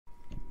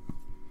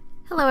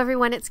Hello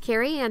everyone, it's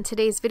Carrie, and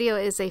today's video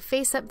is a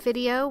face-up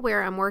video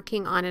where I'm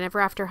working on an Ever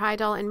After High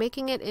doll and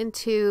making it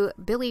into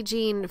Billie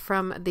Jean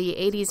from the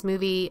 80s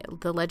movie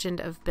The Legend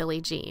of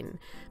Billie Jean,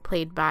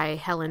 played by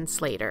Helen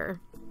Slater.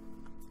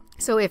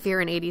 So if you're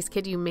an 80s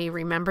kid, you may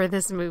remember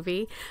this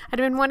movie. I'd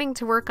been wanting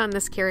to work on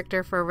this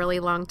character for a really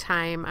long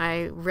time.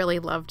 I really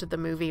loved the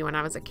movie when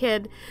I was a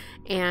kid,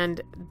 and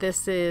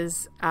this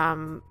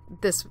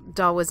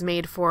doll was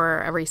made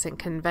for a recent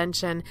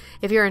convention.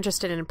 If you're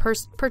interested in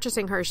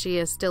purchasing her, she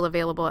is still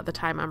available at the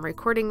time I'm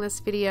recording this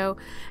video,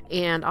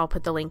 and I'll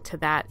put the link to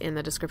that in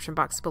the description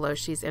box below.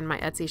 She's in my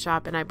Etsy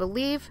shop, and I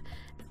believe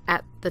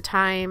at the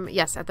time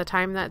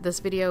that this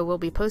video will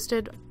be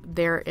posted,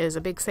 there is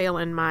a big sale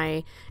in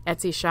my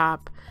Etsy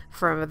shop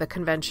for the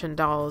convention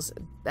dolls.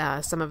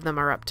 Some of them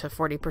are up to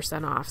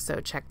 40% off,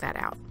 so check that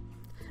out.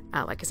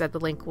 Like I said, the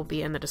link will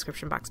be in the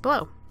description box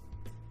below.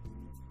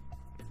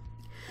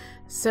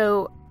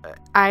 So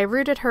I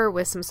rooted her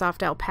with some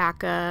soft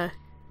alpaca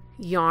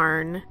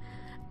yarn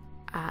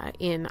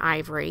in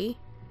ivory,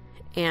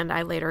 and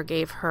I later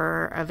gave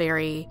her a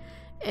very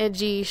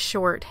edgy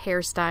short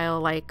hairstyle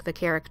like the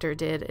character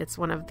did. It's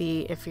one of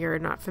the, if you're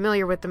not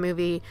familiar with the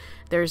movie,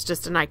 there's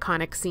just an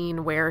iconic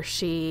scene where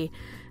she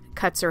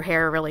cuts her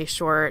hair really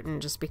short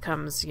and just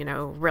becomes, you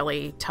know,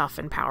 really tough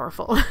and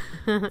powerful.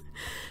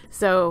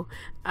 So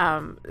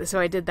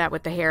I did that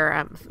with the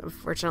hair.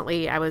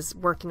 Fortunately, I was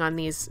working on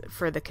these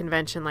for the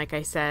convention, like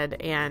I said,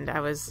 and I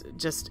was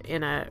just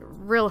in a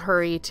real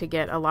hurry to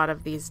get a lot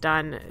of these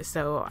done.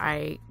 So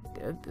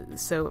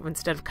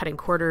instead of cutting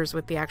quarters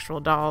with the actual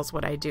dolls,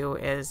 what I do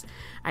is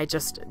I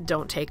just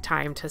don't take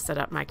time to set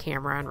up my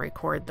camera and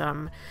record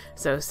them.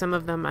 So some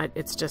of them,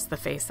 it's just the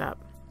face up.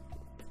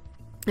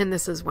 And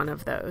this is one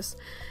of those.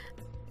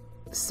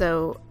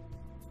 So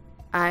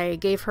I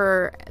gave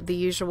her the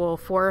usual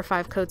 4 or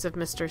 5 coats of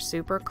Mr.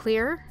 Super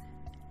Clear,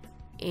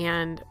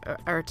 and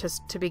or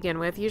to begin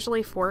with,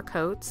 usually 4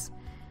 coats.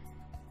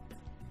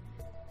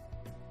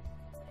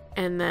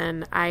 And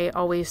then I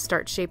always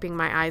start shaping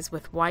my eyes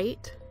with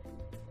white.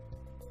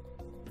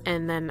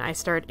 And then I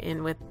start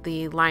in with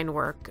the line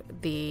work,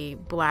 the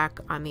black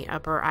on the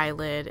upper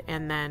eyelid,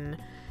 and then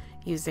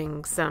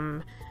using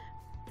some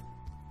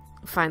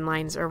fine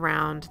lines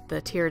around the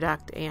tear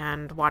duct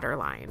and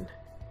waterline.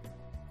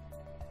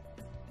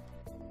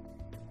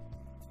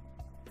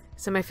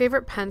 So my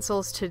favorite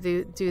pencils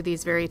to do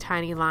these very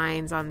tiny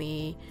lines on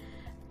the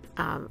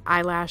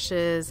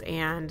eyelashes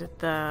and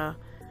the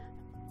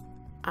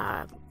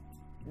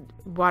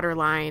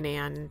waterline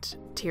and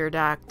tear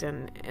duct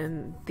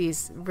and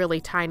these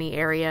really tiny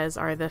areas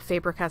are the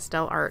Faber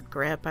Castell Art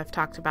Grip. I've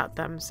talked about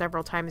them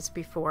several times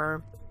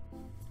before.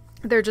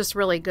 They're just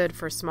really good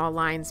for small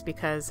lines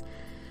because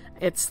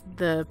it's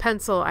the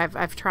pencil.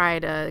 I've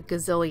tried a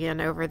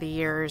gazillion over the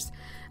years,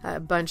 a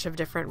bunch of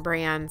different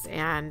brands,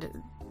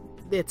 and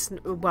it's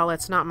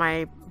not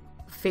my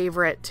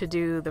favorite to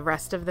do the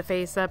rest of the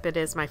face up. It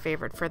is my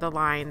favorite for the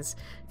lines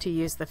to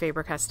use the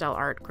Faber Castell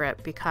Art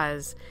Grip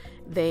because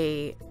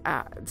they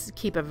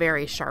keep a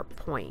very sharp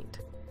point,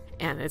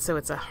 and so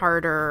it's a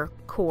harder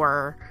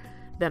core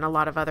than a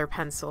lot of other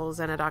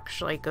pencils, and it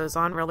actually goes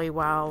on really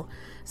well.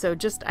 So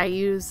I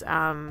use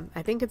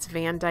I think it's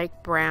Van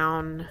Dyke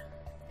brown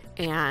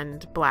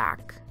and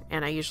black,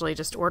 and I usually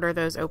just order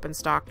those open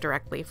stock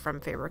directly from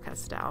Faber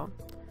Castell.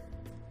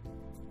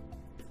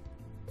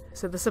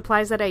 So the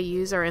supplies that I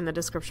use are in the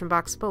description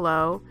box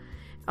below,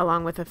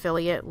 along with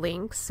affiliate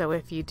links. So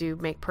if you do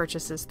make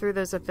purchases through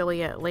those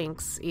affiliate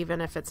links,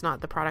 even if it's not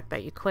the product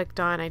that you clicked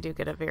on, I do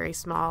get a very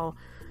small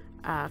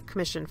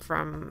commission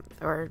from,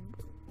 or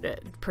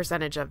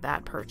percentage of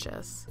that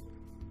purchase.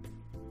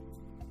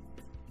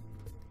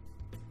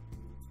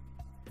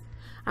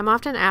 I'm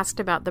often asked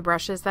about the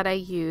brushes that I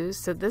use.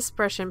 So this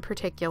brush in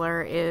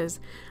particular is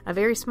a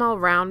very small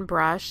round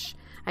brush.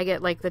 I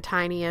get like the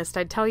tiniest.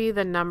 I'd tell you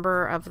the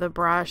number of the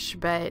brush,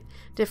 but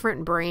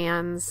different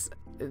brands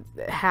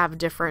have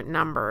different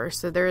numbers.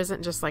 So there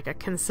isn't just like a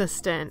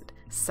consistent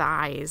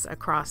size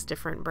across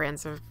different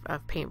brands of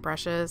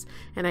paintbrushes.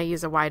 And I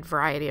use a wide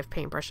variety of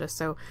paintbrushes.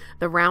 So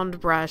the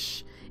round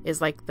brush is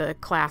like the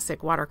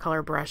classic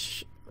watercolor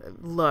brush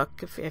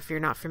look, if you're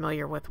not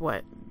familiar with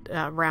what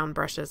round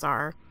brushes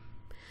are.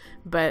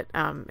 But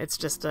it's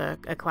just a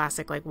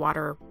classic like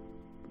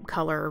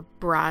watercolor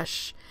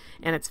brush,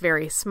 and it's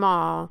very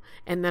small.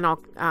 And then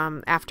I'll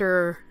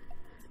after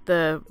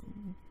the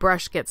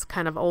brush gets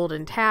kind of old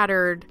and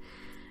tattered,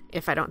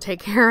 if I don't take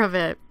care of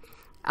it,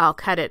 I'll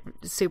cut it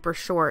super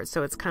short,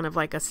 so it's kind of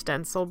like a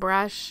stencil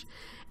brush,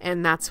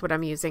 and that's what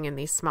I'm using in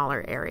these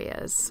smaller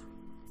areas.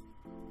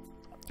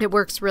 It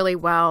works really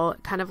well,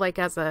 kind of like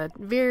as a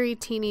very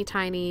teeny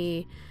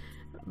tiny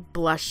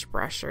blush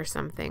brush or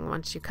something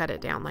once you cut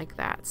it down like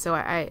that. So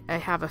I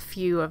have a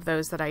few of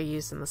those that I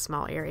use in the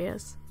small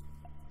areas.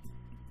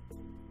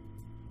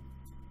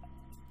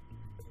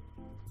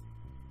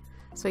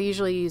 So I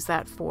usually use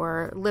that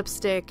for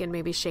lipstick and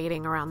maybe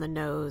shading around the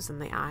nose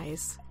and the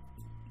eyes.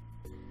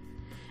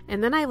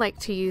 And then I like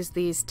to use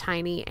these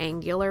tiny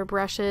angular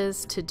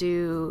brushes to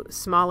do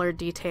smaller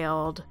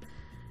detailed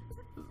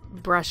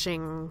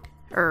brushing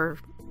or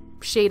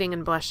shading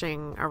and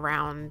blushing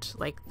around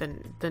like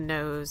the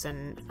nose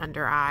and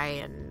under eye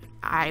and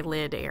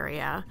eyelid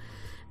area.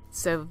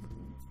 So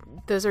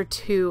those are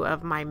two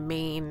of my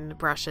main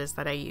brushes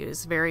that I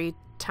use. Very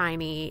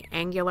tiny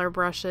angular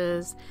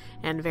brushes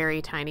and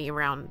very tiny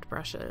round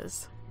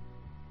brushes.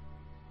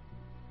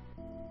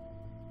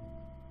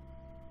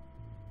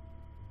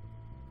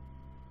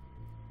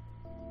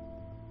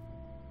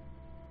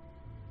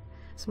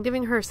 So I'm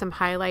giving her some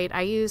highlight.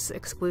 I use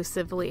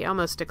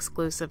almost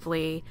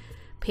exclusively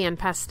pan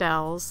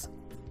pastels,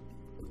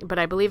 but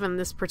I believe in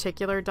this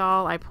particular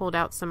doll I pulled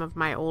out some of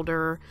my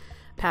older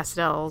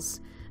pastels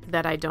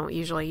that I don't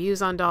usually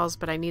use on dolls,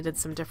 but I needed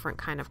some different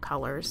kind of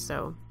colors,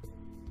 so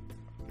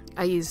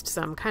I used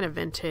some kind of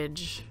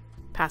vintage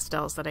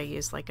pastels that I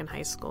used like in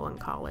high school and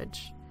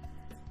college.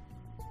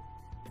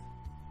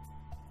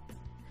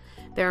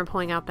 There I'm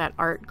pulling out that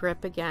art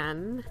grip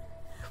again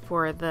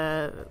for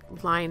the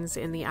lines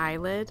in the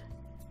eyelid.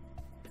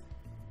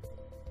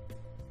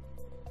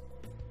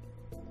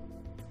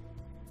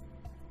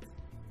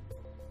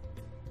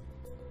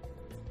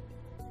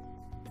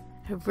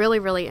 I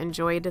really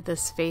enjoyed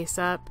this face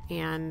up,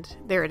 and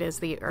there it is,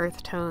 the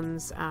earth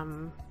tones.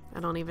 I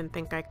don't even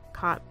think I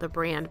caught the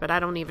brand, but I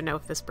don't even know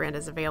if this brand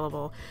is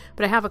available.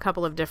 But I have a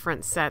couple of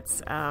different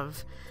sets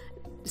of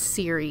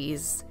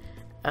series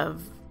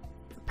of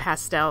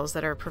pastels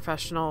that are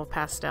professional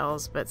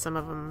pastels, but some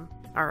of them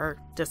are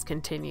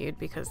discontinued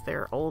because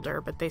they're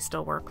older, but they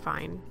still work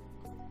fine.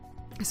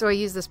 So I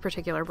use this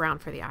particular brown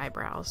for the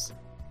eyebrows.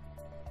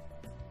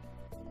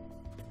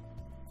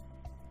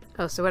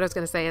 Oh, so what I was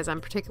going to say is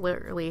I'm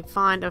particularly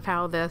fond of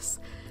how this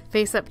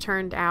face-up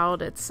turned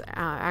out. It's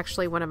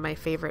actually one of my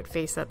favorite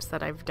face-ups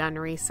that I've done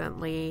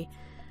recently.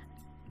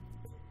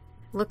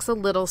 Looks a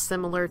little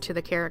similar to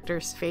the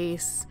character's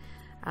face,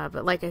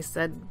 but like I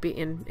said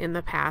in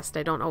the past,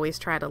 I don't always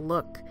try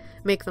to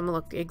make them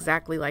look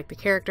exactly like the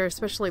character,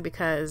 especially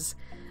because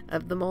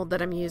of the mold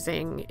that I'm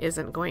using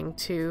isn't going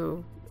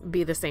to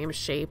be the same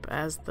shape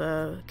as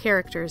the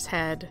character's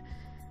head.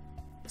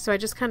 So I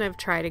just kind of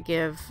try to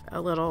give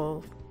a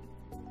little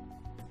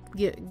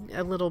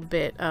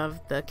bit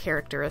of the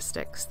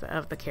characteristics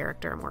of the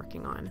character I'm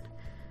working on.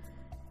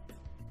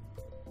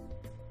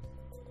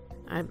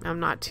 I'm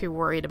not too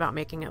worried about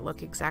making it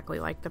look exactly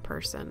like the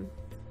person.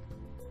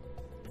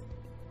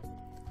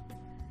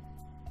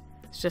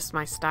 It's just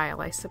my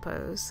style, I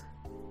suppose.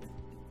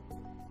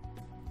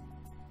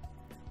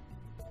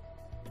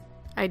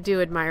 I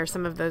do admire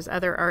some of those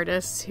other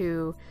artists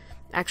who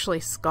actually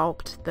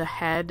sculpt the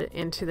head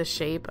into the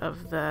shape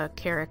of the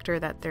character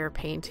that they're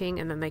painting,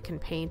 and then they can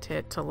paint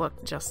it to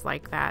look just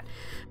like that.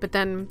 But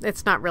then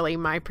it's not really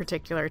my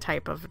particular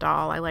type of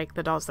doll. I like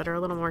the dolls that are a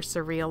little more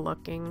surreal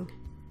looking.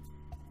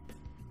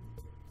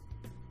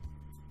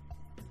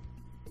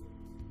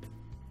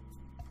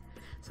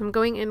 So I'm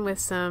going in with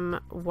some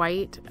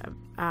white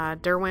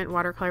Derwent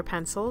watercolor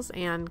pencils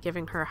and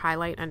giving her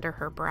highlight under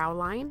her brow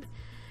line.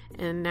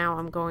 And now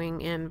I'm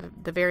going in,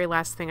 the very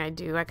last thing I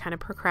do, I kind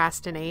of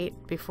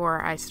procrastinate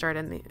before I start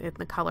in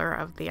the color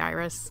of the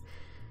iris,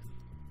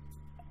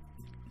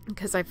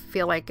 because I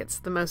feel like it's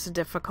the most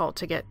difficult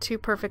to get two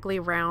perfectly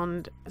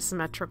round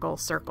symmetrical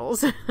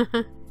circles.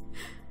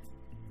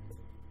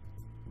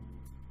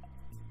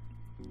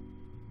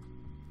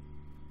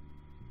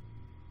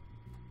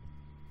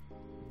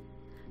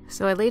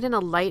 So I laid in a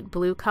light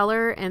blue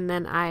color, and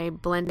then I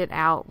blend it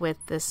out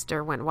with this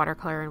Derwent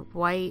watercolor in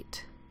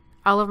white.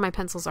 All of my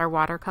pencils are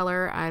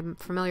watercolor. I'm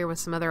familiar with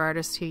some other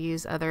artists who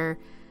use other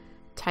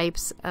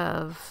types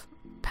of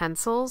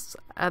pencils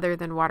other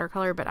than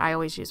watercolor, but I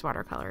always use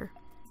watercolor.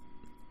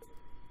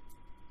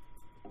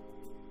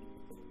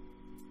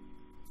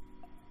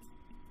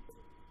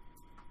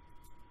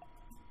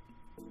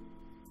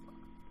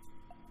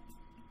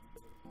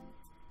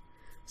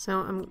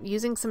 So I'm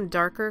using some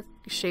darker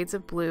shades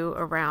of blue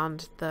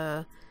around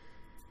the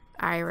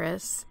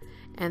iris,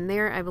 and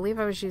there I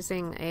believe I was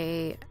using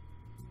a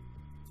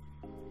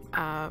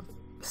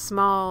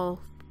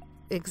small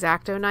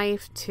X-Acto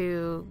knife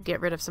to get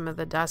rid of some of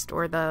the dust,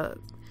 or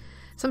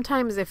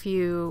sometimes if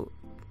you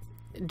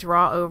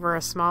draw over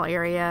a small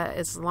area,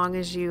 as long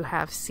as you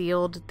have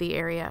sealed the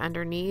area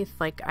underneath,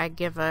 like I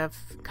give a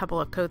couple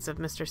of coats of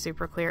Mr.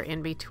 Super Clear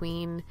in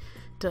between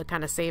to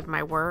kind of save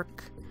my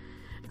work.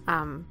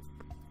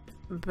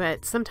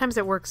 But sometimes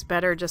it works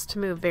better just to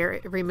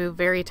remove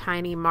very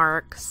tiny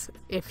marks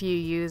if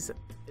you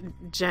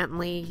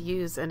gently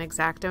use an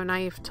X-Acto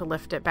knife to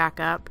lift it back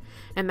up,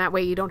 and that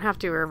way you don't have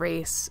to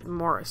erase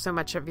so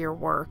much of your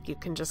work. You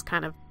can just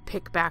kind of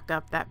pick back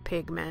up that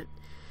pigment,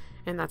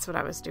 and that's what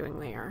I was doing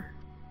there.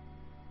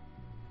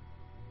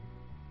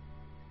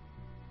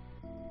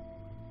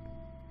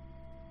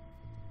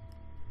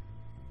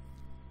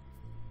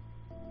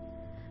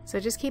 So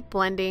just keep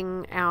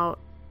blending out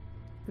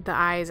the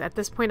eyes. At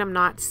this point I'm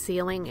not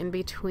sealing in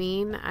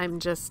between. I've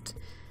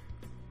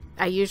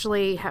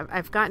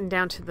gotten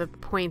down to the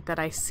point that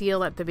I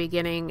seal at the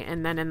beginning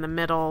and then in the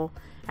middle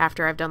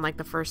after I've done like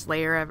the first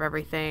layer of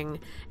everything,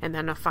 and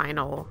then a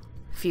final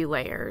few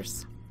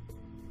layers.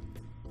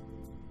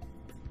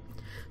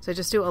 So I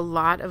just do a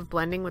lot of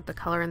blending with the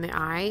color in the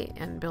eye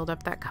and build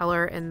up that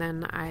color, and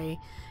then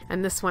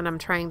and this one I'm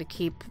trying to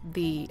keep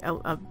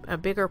a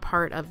bigger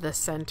part of the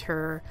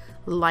center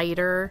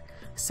lighter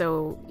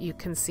so you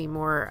can see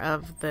more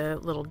of the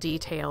little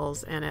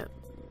details, and it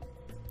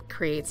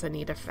creates a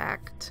neat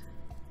effect.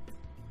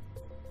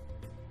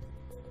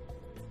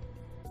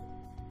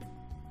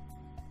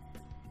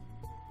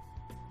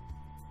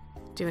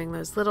 Doing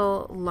those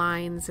little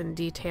lines and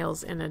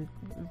details in a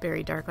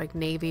very dark, like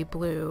navy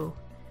blue,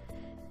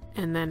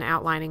 and then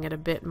outlining it a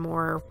bit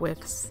more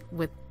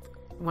with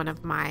one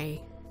of my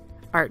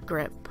art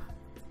grip,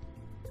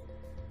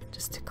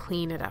 just to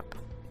clean it up.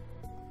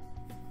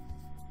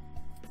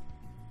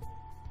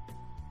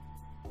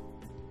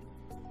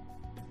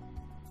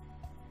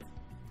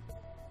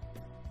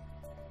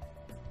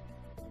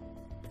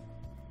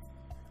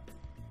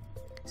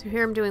 So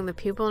here I'm doing the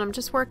pupil, and I'm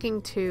just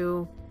working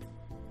to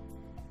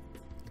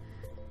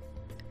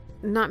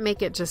not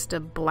make it just a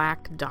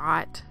black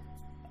dot.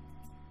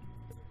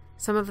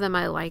 Some of them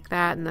I like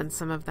that, and then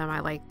some of them I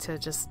like to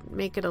just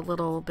make it a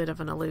little bit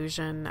of an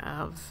illusion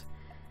of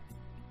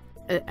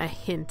a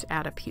hint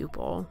at a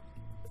pupil.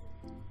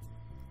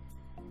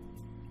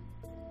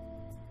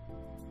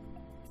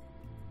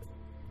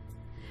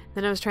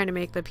 Then I was trying to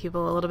make the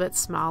pupil a little bit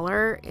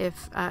smaller.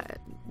 If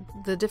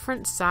the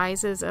different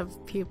sizes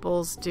of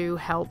pupils do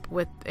help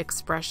with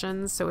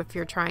expressions, so if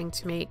you're trying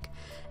to make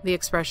the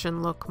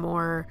expression look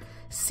more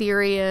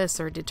serious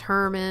or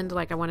determined,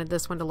 like I wanted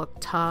this one to look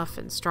tough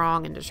and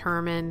strong and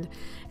determined,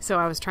 so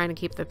I was trying to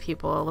keep the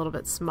pupil a little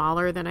bit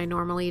smaller than I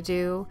normally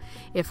do.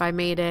 If I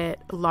made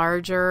it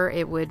larger,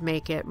 it would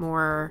make it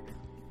more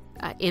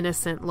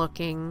innocent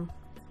looking.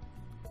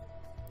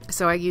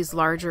 So I use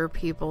larger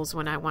pupils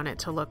when I want it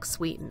to look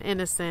sweet and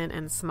innocent,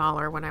 and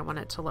smaller when I want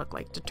it to look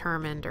like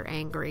determined or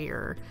angry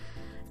or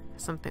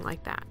something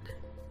like that.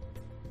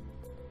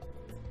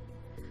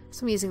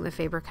 So I'm using the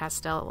Faber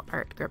Castell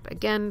art grip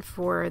again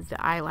for the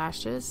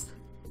eyelashes.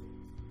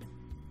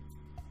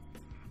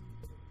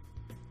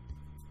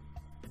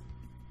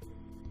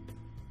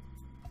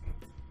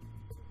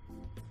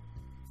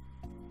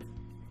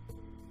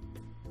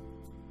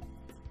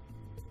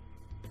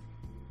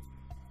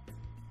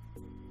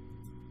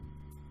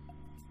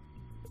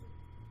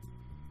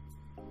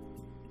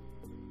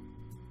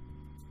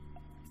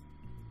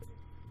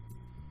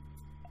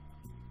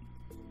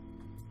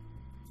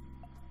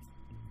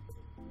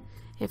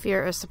 If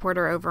you're a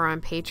supporter over on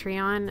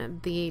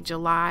Patreon, the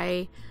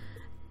July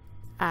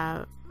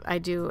I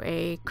do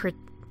a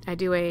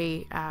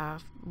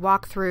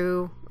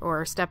walkthrough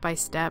or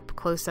step-by-step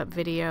close-up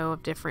video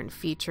of different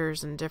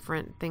features and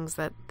different things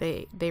that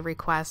they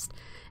request,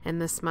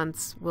 and this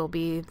month's will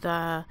be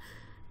the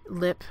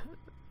lip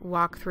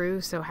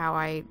walkthrough, so how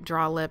I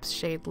draw lips,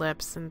 shade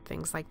lips, and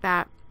things like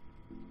that.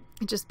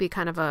 It'd just be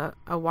kind of a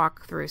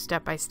walkthrough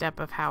step-by-step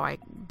of how I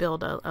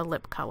build a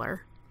lip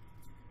color.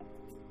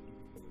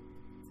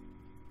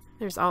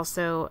 There's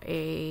also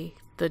the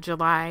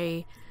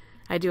July,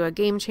 I do a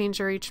game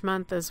changer each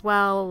month as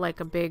well,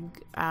 like a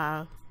big,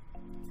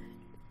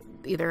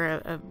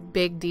 either a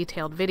big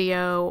detailed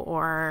video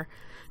or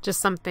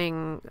just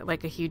something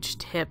like a huge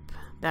tip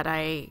that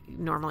I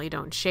normally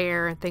don't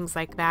share, things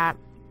like that.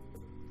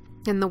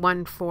 And the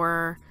one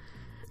for,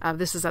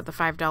 this is at the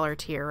 $5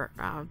 tier,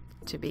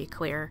 to be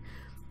clear.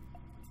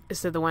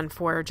 So the one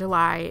for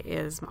July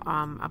is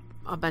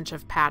a bunch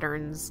of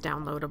patterns,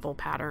 downloadable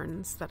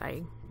patterns that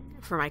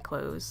for my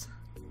clothes.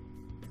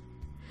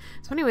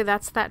 So anyway,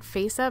 that's that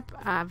face up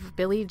of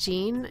Billie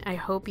Jean. I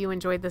hope you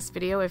enjoyed this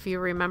video. If you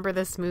remember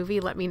this movie,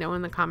 let me know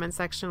in the comment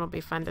section. It'll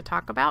be fun to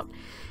talk about.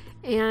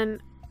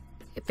 And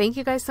thank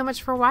you guys so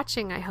much for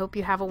watching. I hope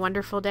you have a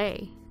wonderful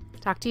day.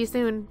 Talk to you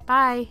soon.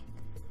 Bye.